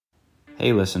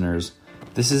Hey listeners,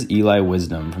 this is Eli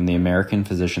Wisdom from the American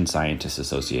Physician Scientists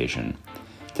Association.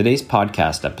 Today's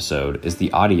podcast episode is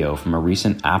the audio from a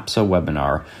recent APSA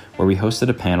webinar where we hosted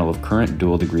a panel of current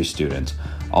dual degree students,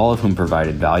 all of whom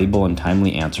provided valuable and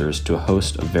timely answers to a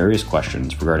host of various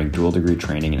questions regarding dual degree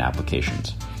training and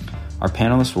applications. Our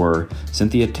panelists were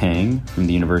Cynthia Tang from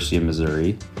the University of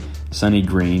Missouri, Sunny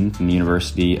Green from the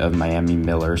University of Miami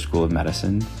Miller School of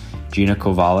Medicine, Gina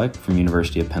Kowalik from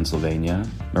University of Pennsylvania,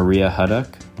 Maria Huduk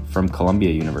from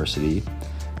Columbia University,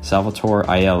 Salvatore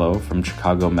Aiello from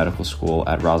Chicago Medical School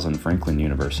at Rosalind Franklin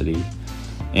University,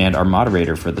 and our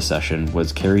moderator for the session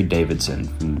was Carrie Davidson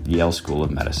from Yale School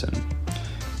of Medicine.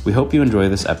 We hope you enjoy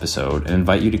this episode and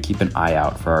invite you to keep an eye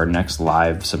out for our next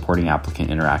live Supporting Applicant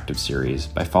Interactive series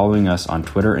by following us on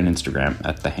Twitter and Instagram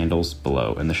at the handles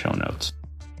below in the show notes.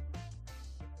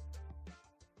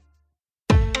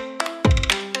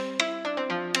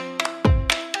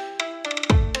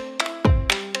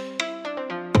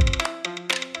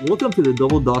 Welcome to the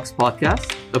Double Docs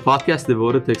Podcast, a podcast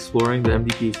devoted to exploring the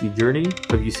MD-PhD journey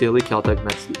of UCLA Caltech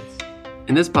med students.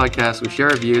 In this podcast, we share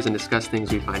our views and discuss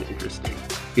things we find interesting.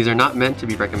 These are not meant to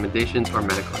be recommendations or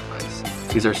medical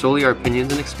advice. These are solely our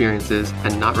opinions and experiences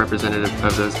and not representative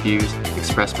of those views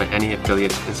expressed by any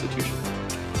affiliate institution.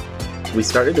 We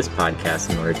started this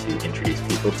podcast in order to introduce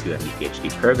people to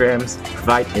MD-PhD programs,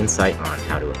 provide insight on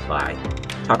how to apply,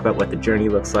 talk about what the journey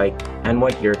looks like, and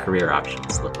what your career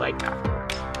options look like afterwards.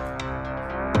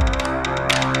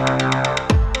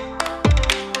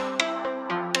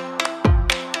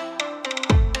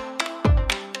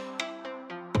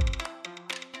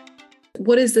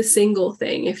 What is the single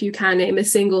thing, if you can name a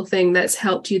single thing that's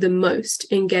helped you the most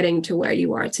in getting to where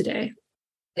you are today?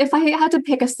 If I had to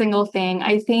pick a single thing,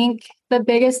 I think the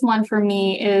biggest one for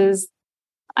me is,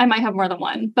 I might have more than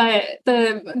one, but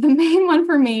the main one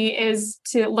for me is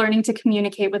to learning to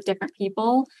communicate with different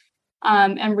people.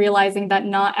 And realizing that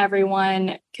not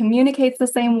everyone communicates the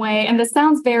same way. And this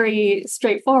sounds very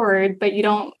straightforward, but you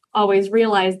don't always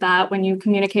realize that when you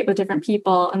communicate with different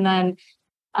people and then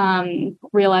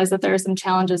realize that there are some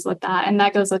challenges with that. And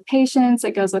that goes with patients,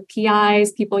 it goes with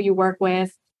PIs, people you work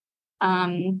with.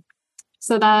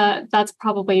 So that's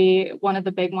probably one of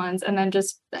the big ones. And then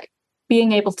just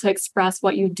being able to express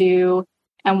what you do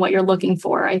and what you're looking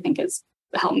for, I think has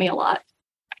helped me a lot.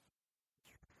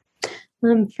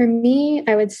 For me,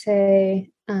 I would say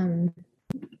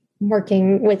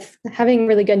working with having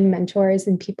really good mentors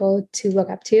and people to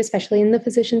look up to, especially in the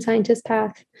physician scientist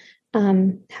path,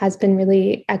 has been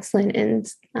really excellent.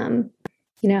 And,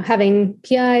 having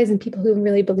PIs and people who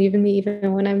really believe in me,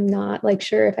 even when I'm not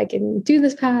sure if I can do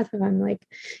this path, if I'm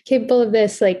capable of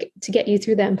this, to get you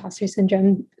through the imposter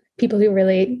syndrome, people who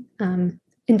really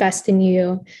invest in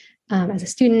you as a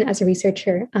student, as a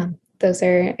researcher. Those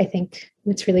are, I think,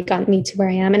 what's really gotten me to where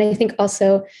I am. And I think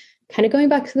also kind of going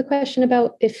back to the question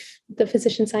about if the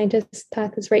physician scientist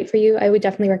path is right for you, I would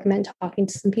definitely recommend talking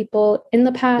to some people in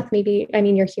the path. Maybe,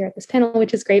 you're here at this panel,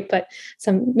 which is great, but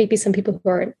some people who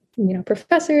are,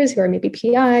 professors who are maybe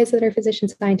PIs that are physician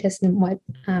scientists and what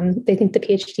they think the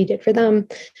PhD did for them.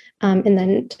 And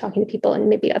then talking to people in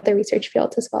maybe other research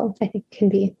fields as well, I think can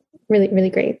be really, really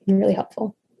great and really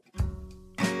helpful.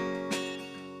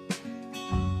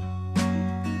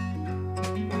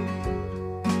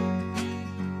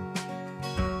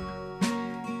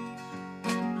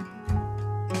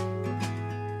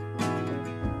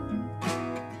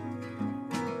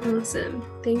 Awesome.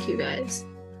 Thank you, guys.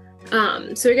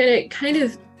 So we're going to kind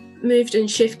of move and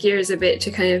shift gears a bit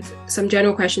to kind of some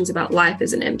general questions about life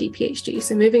as an MD PhD.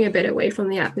 So moving a bit away from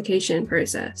the application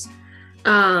process.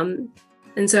 And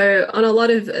so on a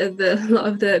lot of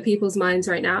the people's minds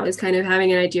right now is kind of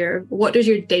having an idea of what does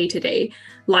your day-to-day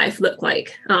life look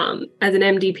like as an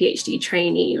MD PhD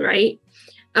trainee, right?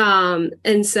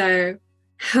 And so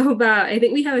how about, I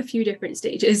think we have a few different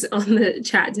stages on the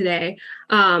chat today.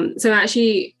 So I'm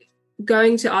actually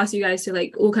going to ask you guys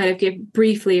to all kind of give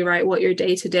briefly, right, what your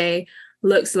day-to-day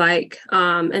looks like.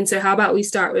 And so how about we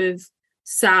start with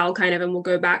Sal kind of, and we'll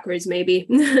go backwards maybe.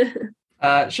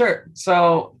 Sure.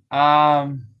 So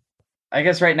I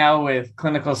guess right now with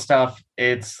clinical stuff,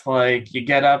 it's you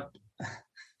get up.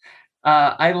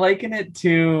 I liken it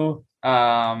to,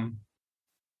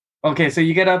 okay, so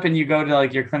you get up and you go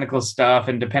to your clinical stuff,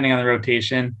 and depending on the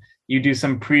rotation, you do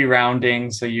some pre-rounding.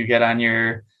 So you get on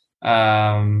your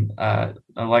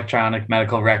electronic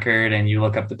medical record and you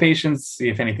look up the patients, see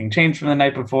if anything changed from the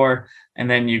night before, and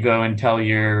then you go and tell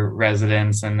your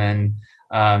residents, and then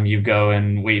you go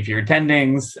and wait for your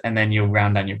attendings, and then you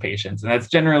round on your patients. And that's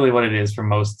generally what it is for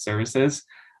most services.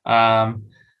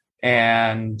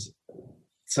 And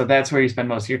so that's where you spend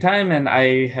most of your time. And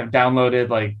I have downloaded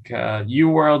like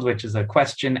UWorld, which is a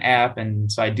question app. And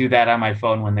so I do that on my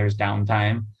phone when there's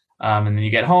downtime. And then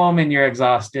you get home and you're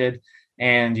exhausted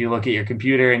and you look at your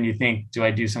computer and you think, do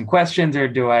I do some questions or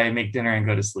do I make dinner and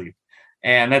go to sleep?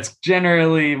 And that's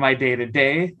generally my day to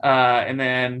day. And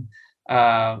then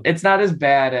it's not as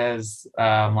bad as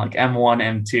like M1,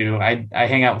 M2. I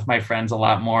hang out with my friends a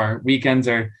lot more. Weekends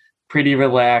are pretty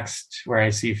relaxed where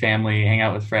I see family, hang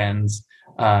out with friends,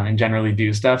 and generally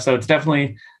do stuff. So it's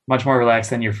definitely much more relaxed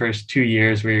than your first 2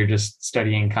 years where you're just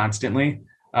studying constantly.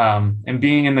 And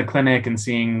being in the clinic and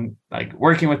seeing, like,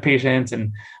 working with patients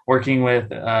and working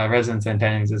with residents and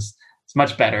attendings is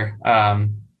much better.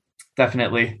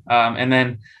 Definitely. And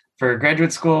then for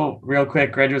graduate school, real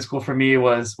quick, graduate school for me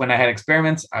was when I had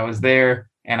experiments, I was there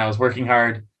and I was working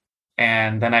hard,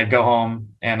 and then I'd go home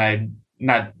and I'd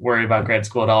not worry about grad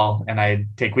school at all. And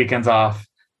I'd take weekends off,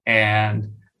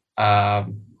 and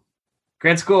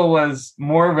grad school was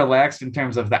more relaxed in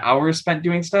terms of the hours spent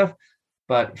doing stuff,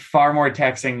 but far more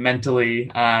taxing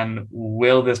mentally on,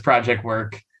 will this project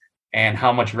work and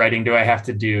how much writing do I have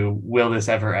to do? Will this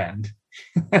ever end?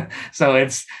 So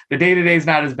it's the day-to-day is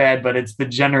not as bad, but it's the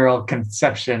general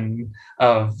conception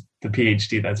of the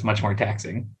PhD that's much more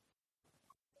taxing.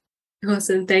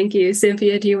 Awesome. Thank you.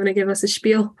 Cynthia, do you want to give us a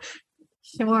spiel?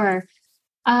 Sure.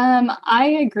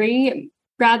 I agree.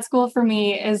 Grad school for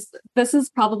me this is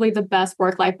probably the best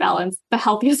work-life balance, the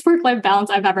healthiest work-life balance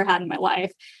I've ever had in my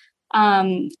life.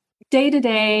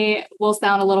 Day-to-day will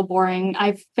sound a little boring.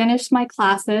 I've finished my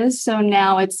classes, so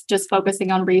now it's just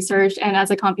focusing on research. And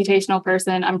as a computational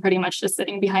person, I'm pretty much just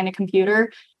sitting behind a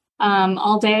computer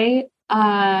all day.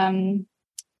 And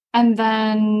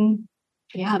then,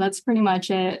 yeah, that's pretty much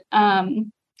it.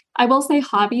 I will say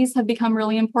hobbies have become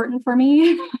really important for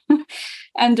me.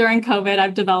 And during COVID,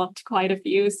 I've developed quite a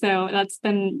few. So that's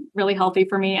been really healthy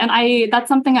for me. And that's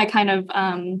something I kind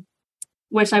of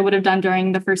wish I would have done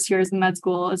during the first years of med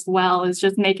school as well, is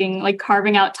just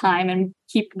carving out time and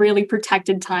keep really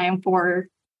protected time for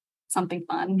something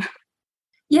fun.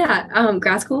 Yeah,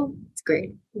 grad school, it's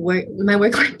great. My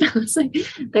work-life balance,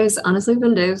 there's honestly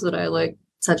been days that I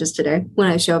such as today, when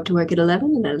I show up to work at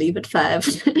 11 and I leave at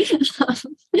 5.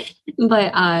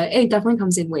 But it definitely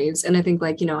comes in waves. And I think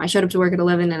I showed up to work at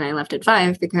 11 and I left at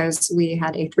 5 because we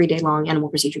had a 3-day long animal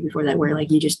procedure before that where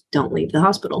you just don't leave the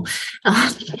hospital.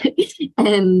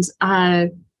 And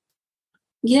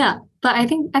yeah, but I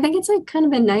think it's kind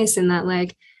of been nice in that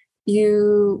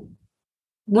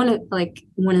one of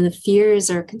the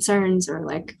fears or concerns or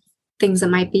things that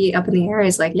might be up in the air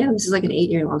is this is an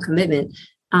 8-year long commitment.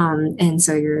 And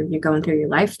so you're going through your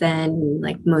life then,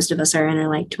 most of us are in our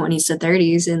 20s to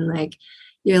 30s, and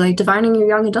you're defining your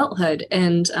young adulthood.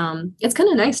 And it's kind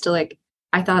of nice to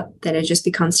I thought that it'd just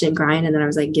be constant grind and then I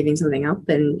was giving something up,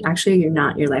 and actually you're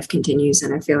not. Your life continues.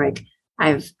 And I feel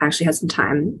I've actually had some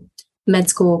time. Med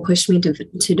school pushed me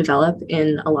to develop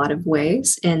in a lot of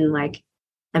ways, and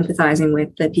empathizing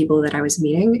with the people that I was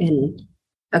meeting and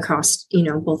across,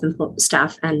 both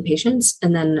staff and patients.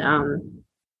 And then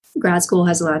grad school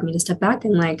has allowed me to step back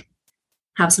and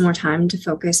have some more time to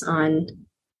focus on.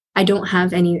 I don't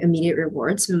have any immediate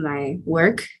rewards from my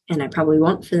work, and I probably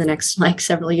won't for the next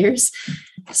several years.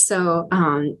 So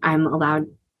I'm allowed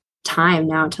time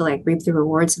now to reap the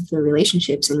rewards of the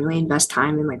relationships and really invest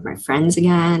time in my friends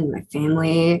again, and my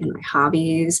family and my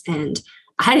hobbies. And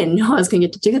I didn't know I was going to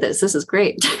get to do this. This is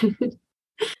great.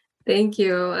 Thank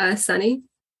you. Sunny?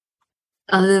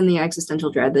 Other than the existential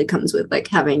dread that comes with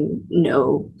having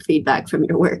no feedback from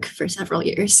your work for several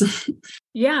years.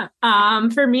 Yeah.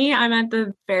 For me, I'm at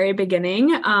the very beginning.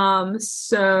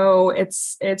 So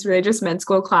it's really just med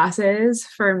school classes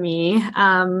for me.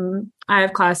 I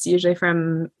have class usually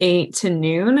from 8 to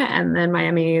noon, and then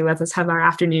Miami lets us have our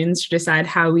afternoons to decide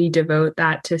how we devote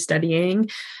that to studying.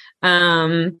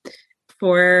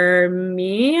 For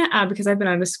me, because I've been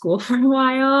out of school for a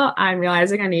while, I'm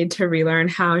realizing I need to relearn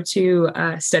how to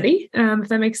study, if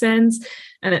that makes sense.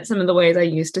 And that some of the ways I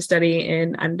used to study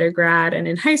in undergrad and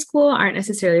in high school aren't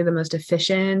necessarily the most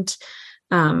efficient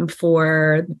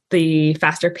for the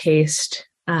faster paced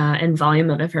and volume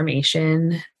of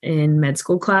information in med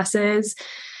school classes.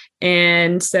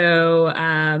 And so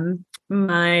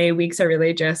my weeks are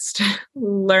really just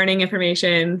learning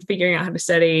information, figuring out how to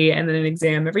study, and then an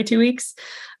exam every 2 weeks.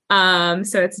 So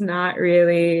it's not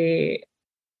really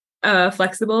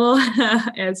flexible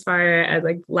as far as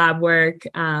lab work.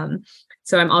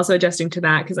 So I'm also adjusting to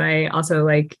that because I also,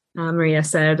 Maria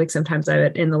said, sometimes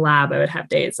in the lab, I would have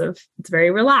days of it's very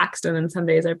relaxed, and then some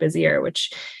days are busier,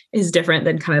 which is different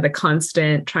than kind of the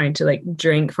constant trying to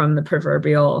drink from the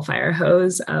proverbial fire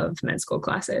hose of med school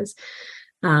classes.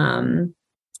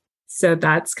 So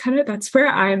that's where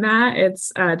I'm at.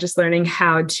 It's just learning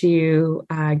how to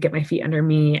get my feet under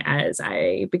me as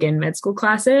I begin med school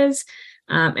classes.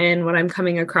 And what I'm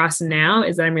coming across now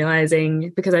is that I'm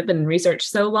realizing, because I've been in research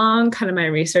so long, kind of my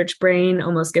research brain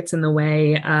almost gets in the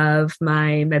way of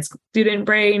my med student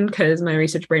brain, because my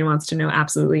research brain wants to know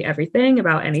absolutely everything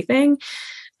about anything,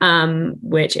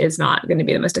 which is not going to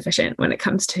be the most efficient when it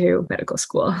comes to medical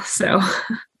school. So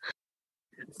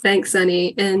thanks,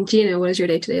 Sunny. And Gina, what does your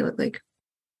day-to-day look like?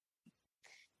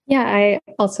 Yeah, I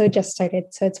also just started,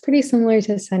 so it's pretty similar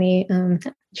to Sunny,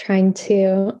 trying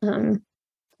to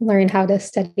learn how to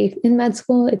study in med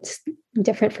school. It's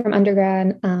different from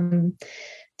undergrad,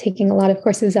 taking a lot of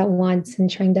courses at once and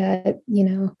trying to,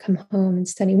 come home and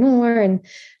study more and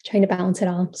trying to balance it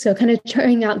all. So kind of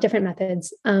trying out different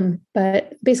methods.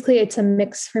 But basically it's a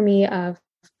mix for me of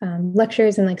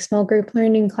lectures and like small group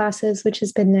learning classes, which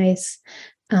has been nice.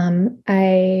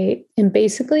 I am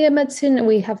basically a med student.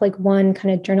 We have like one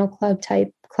kind of journal club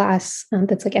type class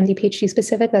that's like MD PhD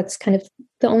specific. That's kind of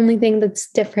the only thing that's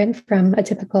different from a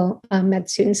typical med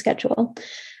student schedule.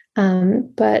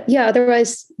 But yeah,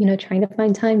 otherwise, trying to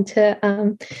find time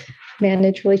to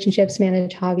manage relationships,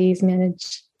 manage hobbies,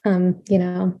 manage,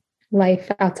 life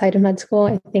outside of med school,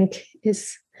 I think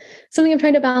is something I'm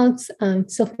trying to balance,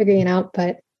 still figuring it out,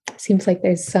 but it seems like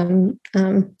there's some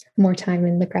more time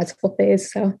in the grad school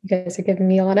phase. So you guys are giving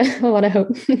me a lot of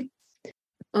hope.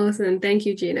 Awesome. Thank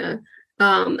you, Gina.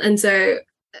 And so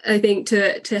I think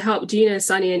to help Gina,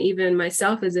 Sunny, and even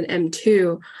myself as an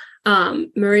M2,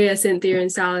 Maria, Cynthia,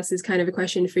 and Salas is kind of a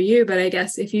question for you, but I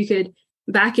guess if you could,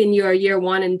 back in your year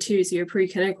 1 and 2, so your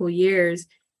preclinical years,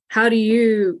 how did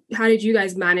you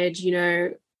guys manage,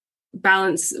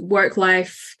 balance work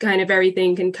life, kind of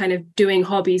everything, and kind of doing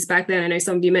hobbies back then? I know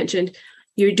some of you mentioned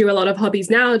you do a lot of hobbies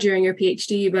now during your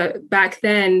PhD, but back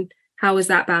then, how was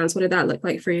that balance? What did that look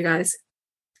like for you guys?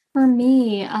 For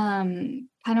me, kind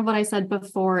of what I said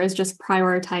before is just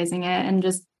prioritizing it and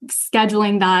just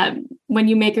scheduling that. When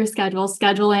you make your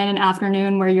schedule in an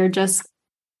afternoon where you're just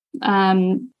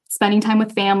spending time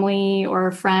with family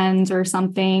or friends or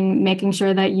something, making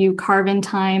sure that you carve in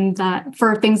time that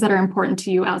for things that are important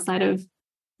to you outside of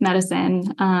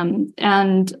medicine,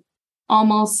 and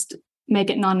almost make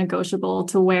it non-negotiable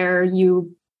to where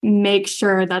you make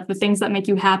sure that the things that make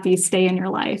you happy stay in your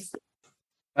life.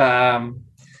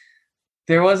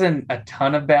 There wasn't a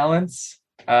ton of balance,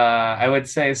 I would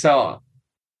say. So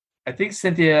I think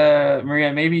Cynthia,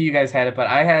 Maria, maybe you guys had it, but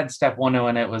I had step 1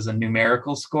 when it was a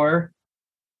numerical score.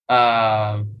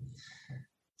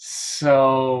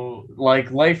 So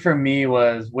like life for me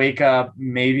was wake up,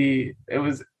 I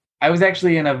was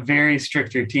actually in a very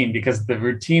strict routine because the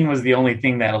routine was the only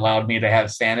thing that allowed me to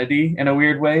have sanity in a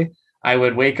weird way. I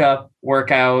would wake up,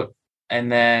 work out,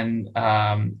 and then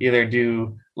either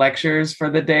do lectures for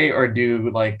the day or do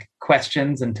like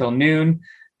questions until noon.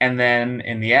 And then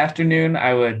in the afternoon,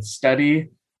 I would study,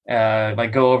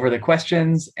 like go over the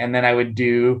questions. And then I would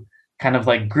do kind of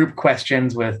like group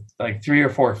questions with like 3 or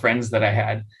 4 friends that I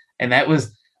had. And that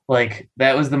was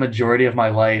the majority of my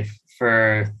life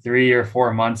for 3 or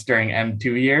 4 months during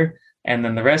M2 year. And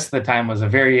then the rest of the time was a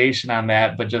variation on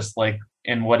that, but just like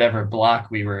in whatever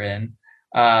block we were in.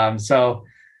 So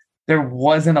there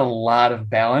wasn't a lot of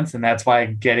balance. And that's why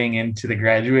getting into the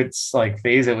graduates like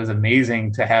phase, it was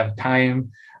amazing to have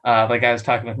time. Like I was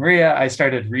talking with Maria, I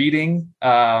started reading.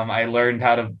 I learned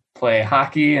how to play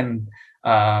hockey and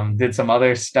did some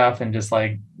other stuff and just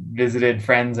like visited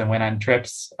friends and went on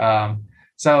trips.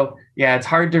 So yeah, it's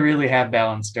hard to really have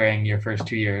balance during your first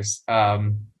 2 years.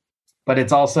 But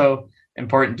it's also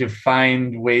important to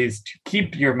find ways to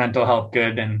keep your mental health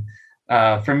good. And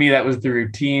for me, that was the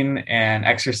routine and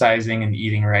exercising and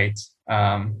eating right.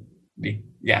 So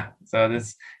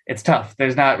it's tough.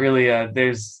 There's not really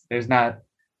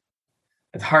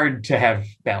it's hard to have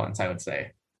balance, I would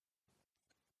say.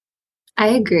 I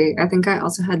agree. I think I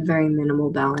also had very minimal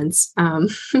balance.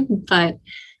 But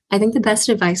I think the best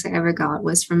advice I ever got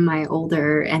was from my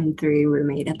older N3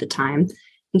 roommate at the time.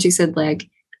 And she said, like,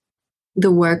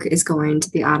 the work is going to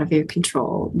be out of your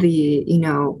control. The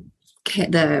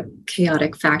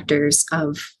chaotic factors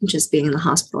of just being in the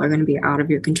hospital are going to be out of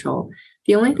your control.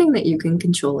 The only thing that you can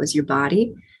control is your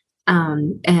body.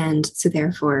 And so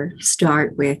therefore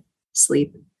start with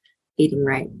sleep, eating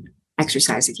right,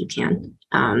 exercise if you can.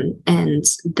 And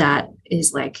that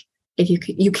is like, if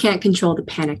you can't control the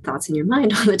panic thoughts in your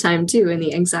mind all the time too, and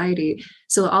the anxiety.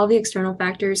 So all the external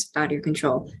factors out of your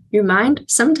control. Your mind,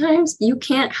 sometimes you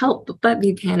can't help but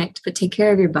be panicked, but take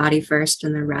care of your body first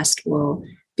and the rest will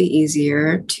be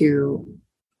easier to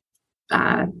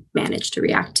manage to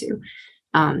react to.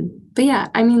 But yeah,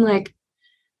 I mean, like,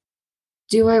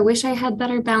 do I wish I had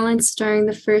better balance during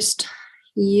the first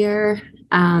year,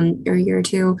 or year or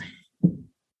two?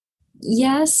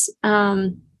 Yes.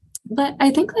 But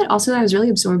I think that also I was really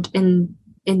absorbed in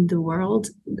the world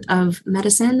of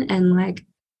medicine, and like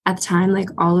at the time, like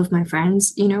all of my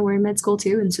friends, were in med school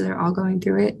too, and so they're all going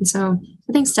through it. And so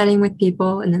I think studying with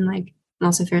people, and then like I'm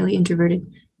also fairly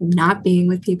introverted, not being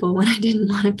with people when I didn't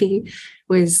want to be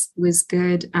was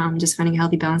good. Just finding a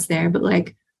healthy balance there. But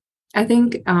like I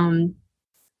think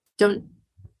don't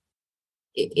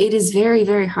it is very,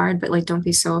 very hard, but like don't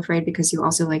be so afraid, because you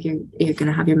also like you're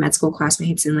gonna have your med school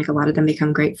classmates, and like a lot of them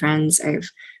become great friends. I've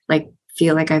like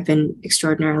feel like I've been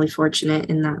extraordinarily fortunate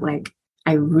in that like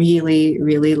I really,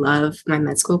 really love my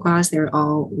med school class. They're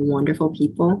all wonderful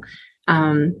people.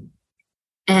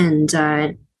 And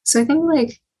so I think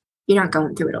like you're not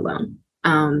going through it alone.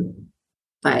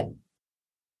 But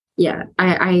yeah,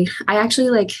 I actually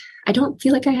like I don't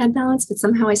feel like I had balance, but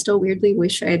somehow I still weirdly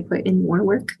wish I had put in more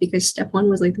work, because step one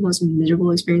was like the most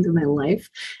miserable experience of my life.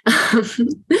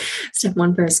 Step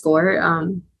one for a score.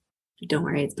 Don't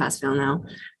worry, it's pass fail now.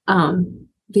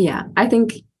 But yeah, I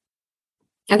think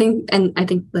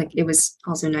like it was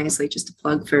also nice, like just to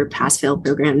plug for pass fail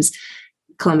programs.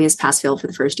 Columbia's pass fail for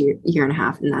the first year and a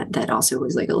half, and that also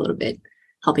was like a little bit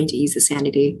helping to ease the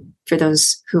sanity for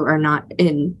those who are not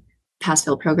in pass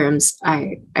fail programs.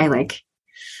 I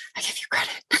give you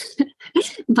credit,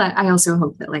 but I also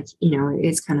hope that like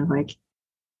it's kind of like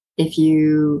if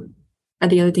you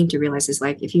the other thing to realize is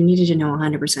like if you needed to know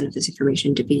 100% of this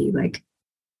information to be like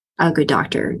a good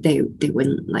doctor, they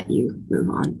wouldn't let you move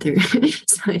on through.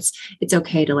 So it's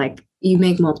okay to like you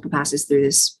make multiple passes through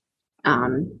this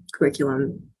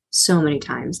curriculum so many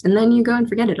times, and then you go and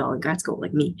forget it all in grad school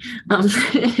like me, and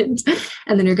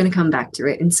then you're going to come back to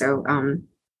it. And so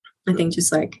I think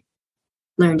just like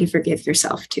learn to forgive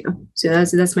yourself too. So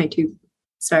that's my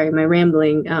my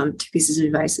rambling two pieces of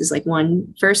advice is like,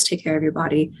 one, first take care of your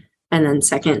body, and then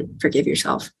second, forgive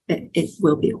yourself. It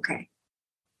will be okay.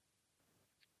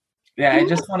 Yeah, I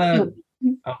just want to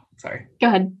oh sorry, go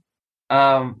ahead.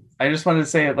 I just wanted to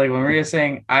say, like when Maria's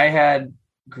saying, I had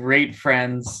great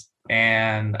friends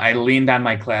and I leaned on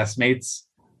my classmates.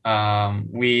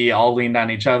 We all leaned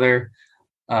on each other.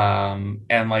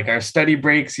 And like our study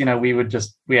breaks,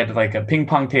 we had like a ping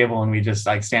pong table, and we just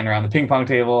like stand around the ping pong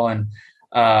table. And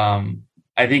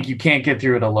I think you can't get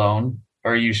through it alone,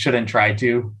 or you shouldn't try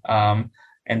to. And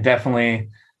definitely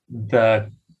the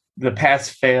pass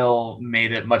fail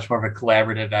made it much more of a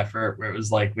collaborative effort, where it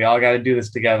was like, we all got to do this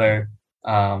together.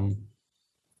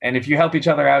 And if you help each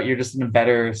other out, you're just in a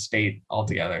better state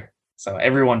altogether. So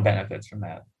everyone benefits from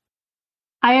that.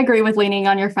 I agree with leaning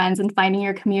on your friends and finding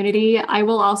your community. I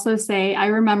will also say, I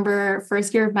remember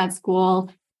first year of med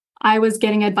school, I was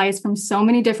getting advice from so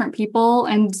many different people,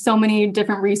 and so many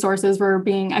different resources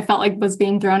I felt like was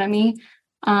being thrown at me.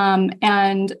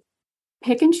 And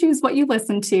pick and choose what you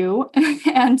listen to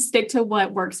and stick to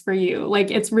what works for you. Like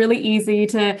it's really easy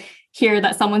to hear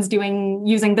that someone's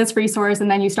using this resource, and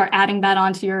then you start adding that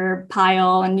onto your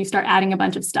pile, and you start adding a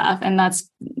bunch of stuff, and that's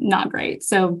not great.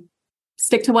 So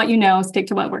stick to what you know, stick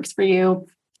to what works for you.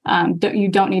 You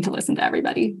don't need to listen to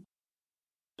everybody.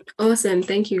 Awesome.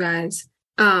 Thank you guys.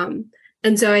 And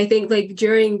so I think like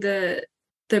during the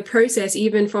process,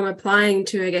 even from applying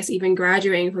to, I guess, even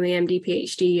graduating from the MD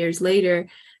PhD years later,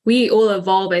 we all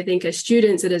evolve, I think, as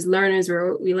students and as learners,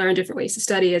 where we learn different ways to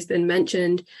study, has been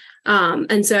mentioned.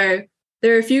 And so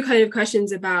there are a few kind of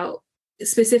questions about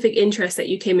specific interests that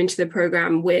you came into the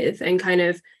program with, and kind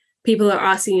of people are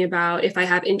asking about if I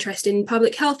have interest in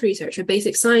public health research or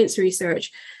basic science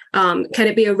research. Can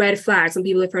it be a red flag? Some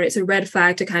people have heard it's a red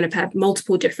flag to kind of have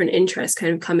multiple different interests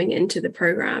kind of coming into the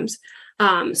programs.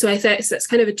 So I think that's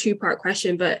kind of a two-part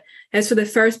question. But as for the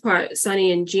first part,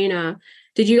 Sunny and Gina,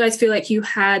 did you guys feel like you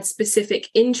had specific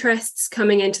interests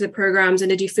coming into the programs? And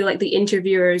did you feel like the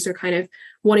interviewers are kind of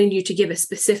wanting you to give a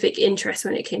specific interest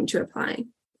when it came to applying?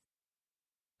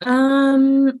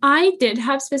 I did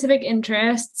have specific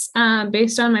interests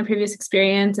based on my previous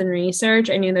experience and research.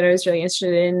 I knew that I was really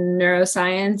interested in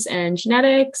neuroscience and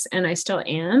genetics, and I still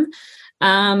am.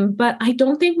 But I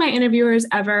don't think my interviewers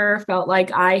ever felt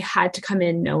like I had to come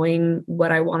in knowing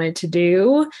what I wanted to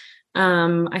do.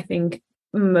 I think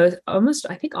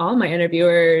all my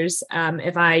interviewers,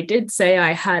 if I did say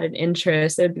I had an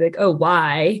interest, they'd be like, oh,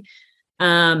 why?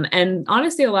 And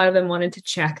honestly, a lot of them wanted to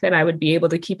check that I would be able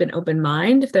to keep an open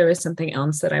mind if there was something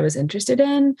else that I was interested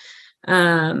in.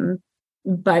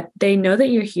 But they know that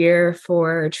you're here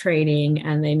for training,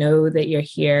 and they know that you're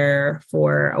here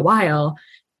for a while.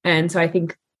 And so I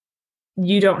think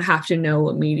you don't have to know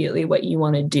immediately what you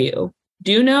want to do.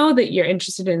 do know that you're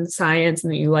interested in science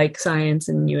and that you like science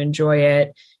and you enjoy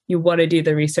it. You want to do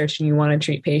the research and you want to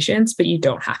treat patients, but you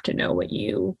don't have to know what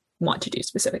you want to do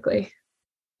specifically.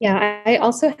 Yeah, I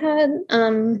also had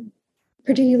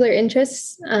particular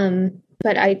interests,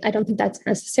 but I don't think that's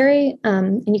necessary.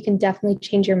 And you can definitely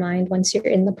change your mind once you're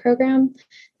in the program.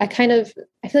 I feel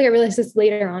like I realized this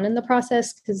later on in the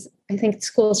process, because I think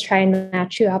schools try and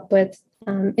match you up with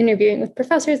interviewing with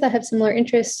professors that have similar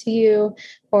interests to you,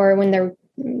 or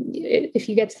if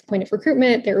you get to the point of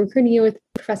recruitment, they're recruiting you with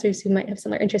professors who might have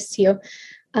similar interests to you.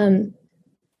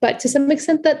 But to some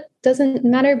extent, that doesn't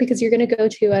matter, because you're going to go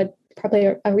to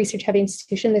probably a research heavy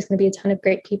institution. There's going to be a ton of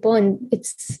great people, and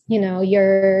it's,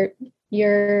 your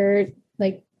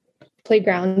like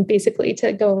playground basically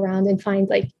to go around and find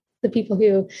like the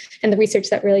people and the research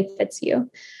that really fits you.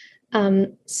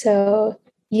 So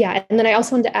yeah. And then I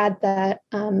also wanted to add that,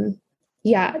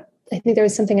 I think there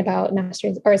was something about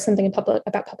master's or something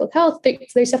about public health.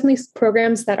 There's definitely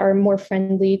programs that are more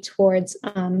friendly towards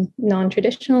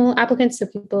non-traditional applicants. So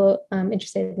people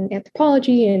interested in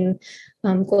anthropology and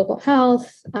global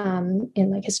health,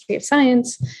 in like history of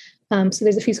science. So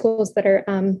there's a few schools that are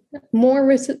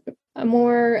more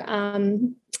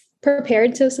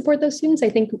prepared to support those students. I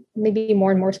think maybe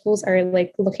more and more schools are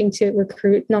like looking to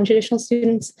recruit non-traditional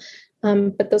students,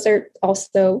 but those are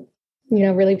also,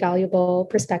 really valuable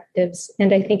perspectives.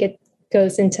 And I think it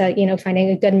goes into, finding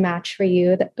a good match for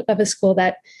you of a school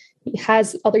that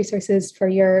has all the resources for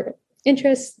your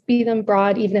interests, be them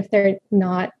broad, even if they're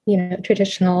not,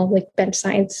 traditional like bench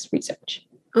science research.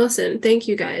 Awesome. Thank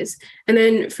you, guys. And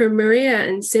then for Maria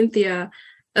and Cynthia,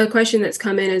 a question that's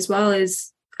come in as well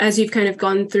is, as you've kind of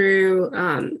gone through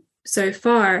so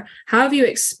far, how have you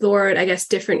explored, I guess,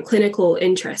 different clinical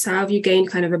interests? How have you gained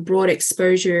kind of a broad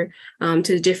exposure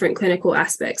to different clinical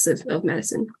aspects of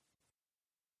medicine?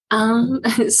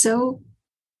 So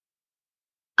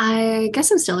I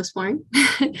guess I'm still exploring.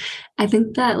 I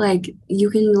think that like you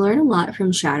can learn a lot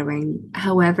from shadowing.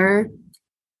 However,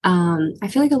 I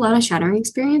feel like a lot of shadowing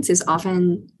experience is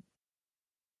often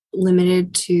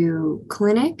limited to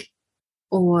clinic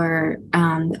or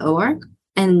the OR.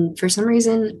 And for some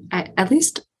reason, at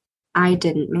least I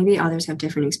didn't. Maybe others have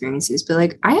different experiences, but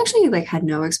like I actually like had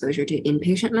no exposure to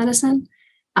inpatient medicine,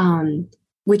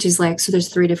 which is like, so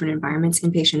there's 3 different environments.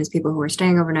 Inpatient is people who are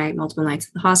staying overnight, multiple nights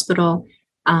at the hospital.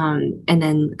 And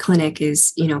then clinic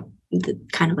is,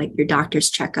 kind of like your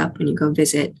doctor's checkup when you go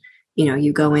visit.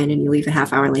 You go in and you leave a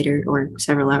half hour later or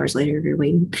several hours later if you're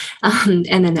waiting. And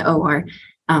then the OR,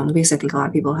 because I think a lot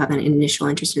of people have an initial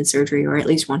interest in surgery, or at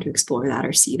least want to explore that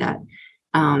or see that.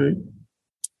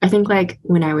 I think like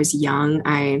when I was young,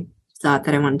 I thought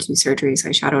that I wanted to do surgery. So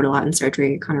I shadowed a lot in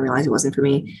surgery. I kind of realized it wasn't for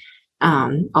me.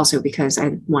 Also because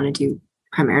I want to do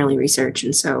primarily research.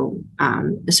 And so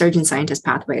the surgeon scientist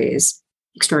pathway is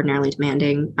extraordinarily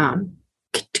demanding,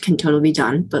 can totally be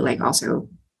done, but like also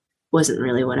wasn't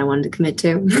really what I wanted to commit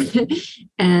to.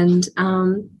 And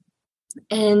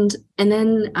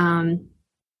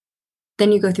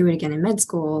then you go through it again in med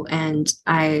school. And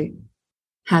I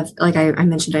have, like I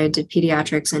mentioned, I did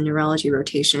pediatrics and neurology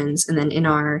rotations. And then in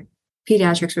our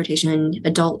pediatrics rotation,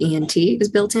 adult ENT is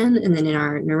built in. And then in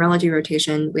our neurology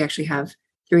rotation, we actually have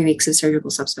 3 weeks of surgical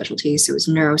subspecialties. So it was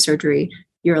neurosurgery,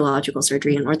 urological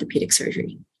surgery, and orthopedic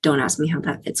surgery. Don't ask me how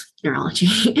that fits with neurology.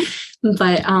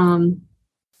 But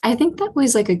I think that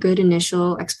was like a good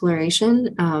initial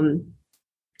exploration.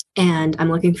 And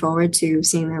I'm looking forward to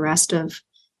seeing the rest of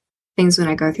things when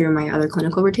I go through my other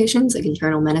clinical rotations, like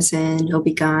internal medicine,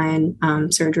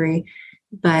 OB-GYN, surgery.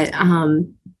 But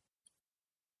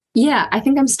yeah, I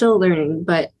think I'm still learning,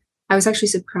 but I was actually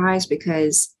surprised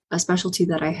because a specialty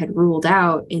that I had ruled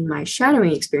out in my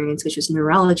shadowing experience, which was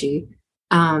neurology,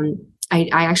 I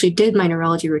actually did my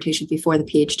neurology rotation before the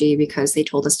PhD because they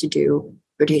told us to do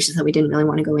rotations that we didn't really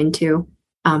want to go into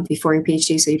before your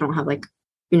PhD. So you don't have like,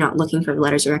 you're not looking for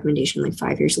letters of recommendation like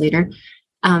 5 years later.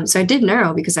 So I did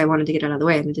neuro because I wanted to get it out of the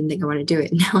way and I didn't think I wanted to do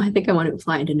it. Now I think I want to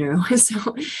apply into neuro.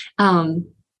 So,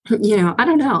 I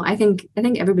don't know. I think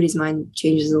everybody's mind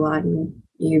changes a lot, and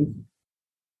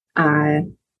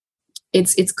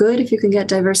it's good if you can get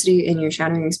diversity in your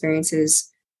shadowing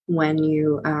experiences when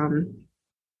you're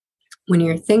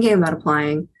thinking about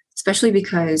applying, especially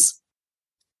because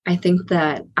I think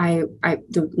that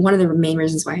one of the main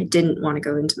reasons why I didn't want to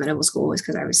go into medical school was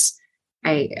because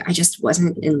I just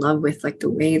wasn't in love with like the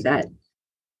way that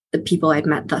the people I'd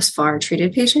met thus far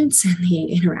treated patients and the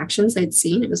interactions I'd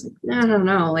seen. It was like,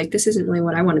 no, like this isn't really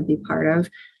what I want to be part of.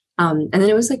 And then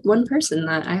it was like one person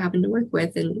that I happened to work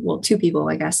with, and well, 2 people,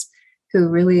 I guess, who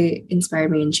really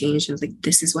inspired me and changed. I was like,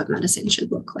 this is what medicine should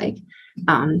look like.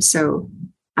 So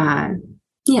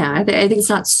Yeah, I think it's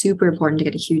not super important to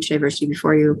get a huge diversity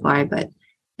before you apply, but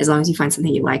as long as you find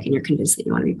something you like and you're convinced that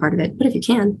you want to be part of it. But if you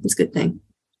can, it's a good thing.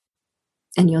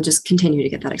 And you'll just continue to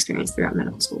get that experience throughout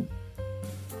medical school.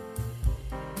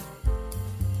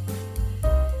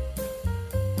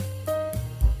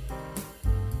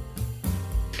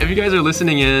 If you guys are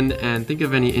listening in and think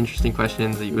of any interesting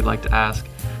questions that you would like to ask,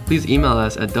 please email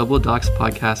us at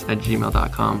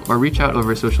doubledocspodcast@gmail.com or reach out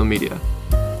over social media.